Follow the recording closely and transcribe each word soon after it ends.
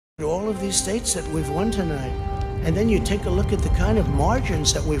All of these states that we've won tonight, and then you take a look at the kind of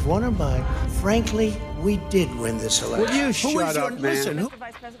margins that we've won them by. Frankly, we did win this election. Will you shut up, man? Listen, Mr.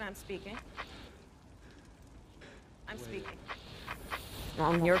 Vice President, I'm speaking. I'm speaking.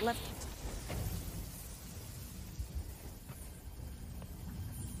 On your left.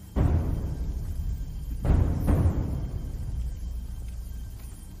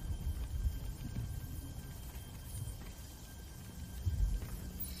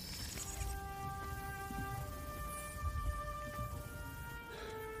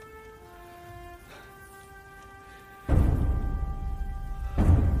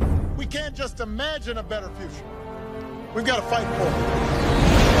 We can't just imagine a better future. We've got to fight for it.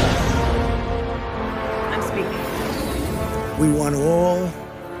 I'm speaking. we want all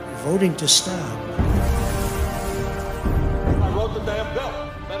voting to stop. I wrote the damn bill.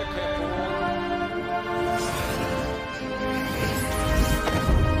 Medicare for all.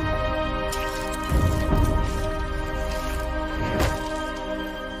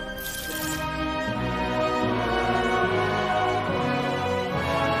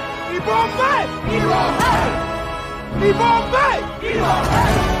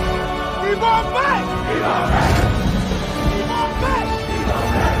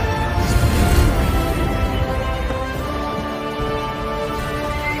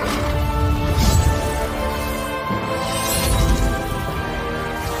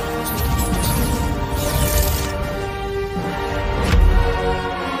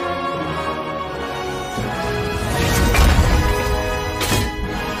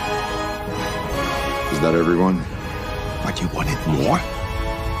 Is that everyone? What, you wanted more?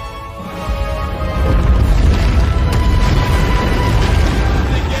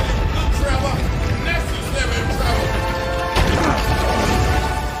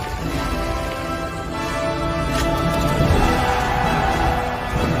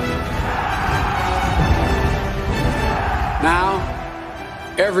 Now,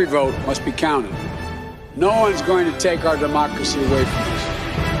 every vote must be counted. No one's going to take our democracy away from us.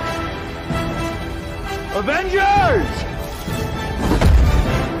 Avengers!